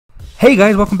Hey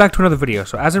guys, welcome back to another video.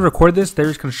 So as I record this,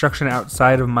 there's construction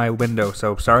outside of my window,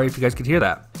 so sorry if you guys could hear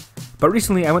that. But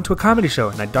recently I went to a comedy show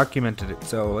and I documented it,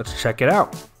 so let's check it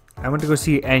out. I went to go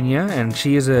see Enya, and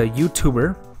she is a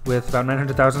YouTuber with about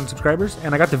 900,000 subscribers,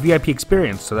 and I got the VIP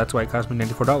experience, so that's why it cost me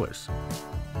 $94.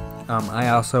 I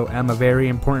also am a very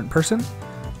important person,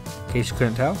 in case you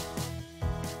couldn't tell.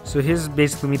 So here's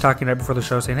basically me talking right before the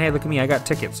show saying, hey, look at me, I got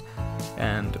tickets.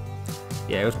 And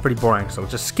yeah, it was pretty boring, so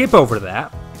let's just skip over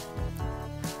that.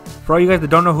 For all you guys that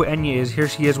don't know who Enya is, here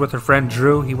she is with her friend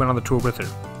Drew. He went on the tour with her.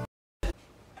 So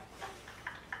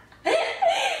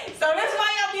that's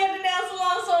why y'all be at the nail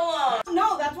salon so long?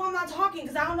 No, that's why I'm not talking,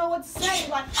 because I don't know what to say.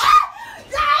 Like,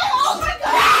 oh my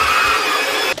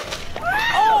god!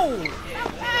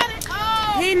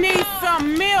 Oh! He needs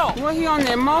some milk. What, he on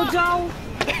that mojo?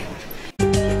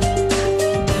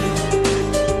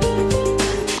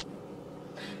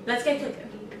 Let's get cooking.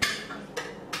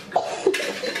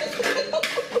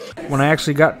 When I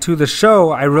actually got to the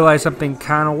show, I realized something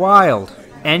kind of wild.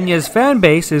 Enya's fan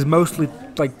base is mostly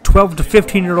like 12 to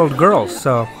 15-year-old girls,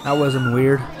 so that wasn't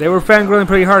weird. They were fangirling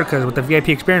pretty hard because with the VIP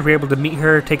experience, we were able to meet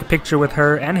her, take a picture with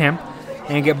her and him,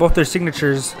 and get both their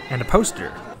signatures and a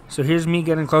poster. So here's me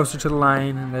getting closer to the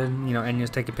line, and then, you know, Enya's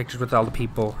taking pictures with all the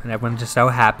people, and everyone's just so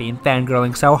happy and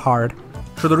fangirling so hard.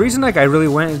 So the reason I really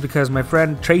went is because my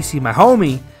friend Tracy, my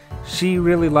homie, she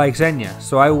really likes Enya,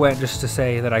 so I went just to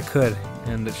say that I could,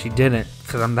 and that she didn't,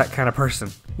 because I'm that kind of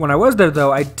person. When I was there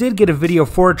though, I did get a video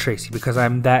for Tracy because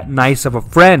I'm that nice of a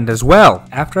friend as well.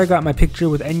 After I got my picture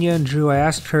with Enya and Drew, I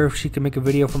asked her if she could make a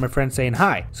video for my friend saying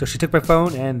hi. So she took my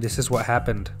phone, and this is what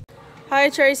happened. Hi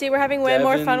Tracy, we're having way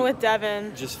more fun with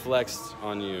Devvin. Just flexed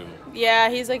on you. Yeah,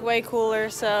 he's like way cooler,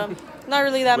 so not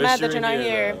really that mad that you're not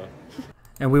here.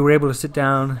 And we were able to sit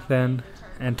down then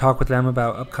and talk with them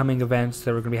about upcoming events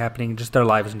that were going to be happening, just their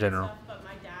lives in general. But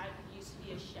my dad used to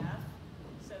be a chef,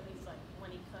 so he's like, when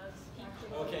he cooks,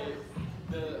 Okay,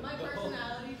 my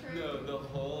personality trait. No, the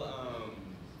whole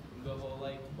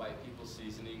like white people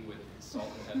seasoning with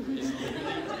salt and pepper is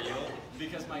literally real.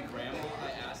 Because my grandma,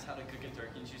 I asked how to cook a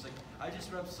turkey, and she's like, I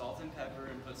just rub salt and pepper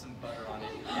and put some butter on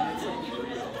it, and it's like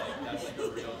real. Like that's like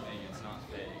a real thing. It's not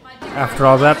fake. After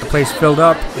all that, the place filled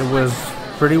up. It was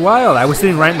pretty wild. I was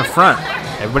sitting right in the front.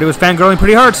 Everybody was fangirling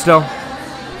pretty hard still.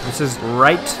 This is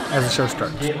right as the show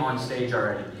starts. Get on stage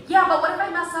already. Yeah, but what if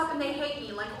I mess up and they hate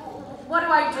me? Like, what do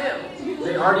I do?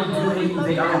 They already do hate you.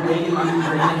 They are making you. They're going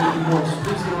to hate you more. So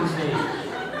please get on stage.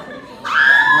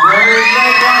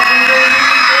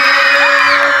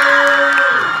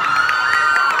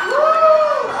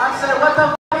 I said, what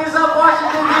the f is up,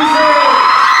 Washington, D.C.?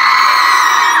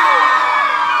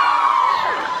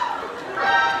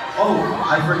 Oh,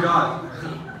 I forgot.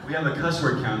 We have a cuss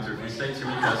word counter. If we say too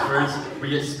many cuss words, we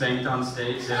get spanked on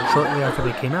stage. So. Shortly after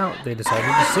they came out, they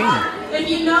decided to sing. If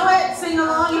you know it, sing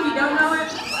along. If you don't know it,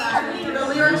 the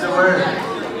lyrics. Use a word.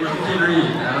 If you can read.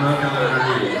 I don't know if you'll ever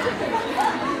read.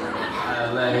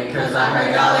 Cause I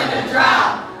heard y'all in the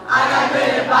drought. I got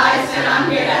good advice and I'm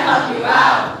here to help you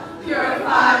out.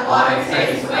 Purified water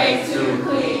tastes way too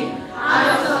clean. I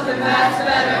know something that's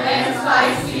better than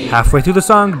spicy. Halfway through the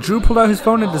song, Drew pulled out his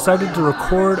phone and decided to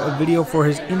record a video for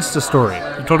his Insta story.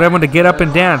 He told everyone to get up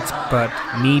and dance, but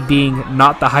me being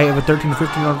not the height of a 13 to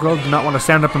 15-year-old girl did not want to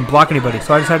stand up and block anybody,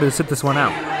 so I decided to sit this one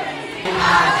out.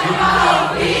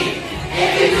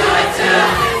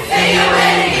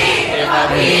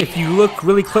 And if you look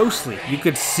really closely, you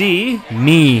could see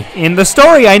me in the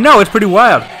story. I know, it's pretty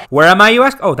wild. Where am I, you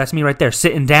ask? Oh, that's me right there,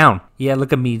 sitting down. Yeah,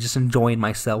 look at me, just enjoying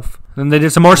myself. Then they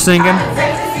did some more singing.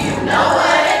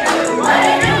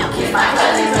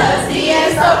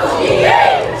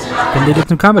 Then they did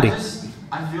some comedy.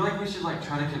 I feel like we should like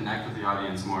try to connect with the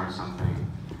audience more or something.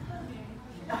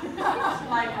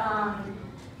 Like,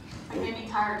 maybe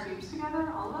tie our tubes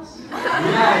together, all of us? Yeah,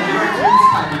 get our tubes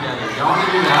tied together. Don't we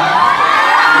do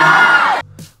that?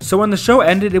 So when the show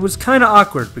ended, it was kind of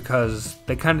awkward because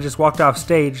they kind of just walked off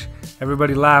stage.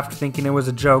 Everybody laughed, thinking it was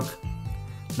a joke.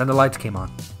 Then the lights came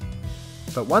on.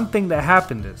 But one thing that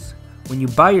happened is, when you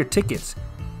buy your tickets,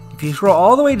 if you scroll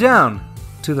all the way down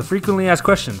to the frequently asked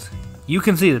questions, you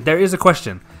can see that there is a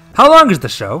question. How long is the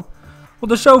show? Well,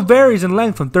 the show varies in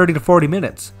length from 30 to 40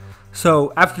 minutes.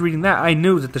 So after reading that, I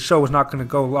knew that the show was not going to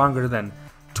go longer than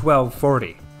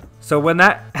 12:40. So when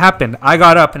that happened, I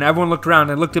got up and everyone looked around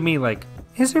and looked at me like,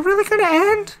 is it really going to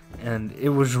end? And it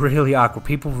was really awkward.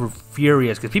 People were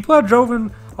furious because people had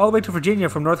driven all the way to Virginia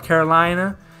from North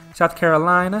Carolina, South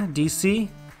Carolina, D.C.,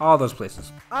 all those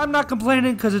places. I'm not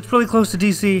complaining because it's really close to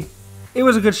D.C. It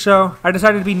was a good show. I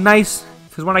decided to be nice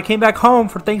because when I came back home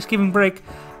for Thanksgiving break,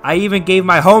 I even gave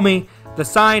my homie the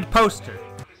signed poster.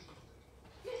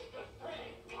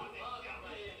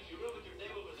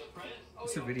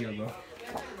 Watch the video though.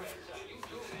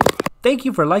 Thank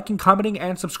you for liking, commenting,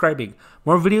 and subscribing.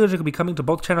 More videos are going to be coming to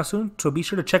both channels soon, so be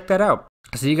sure to check that out.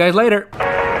 See you guys later.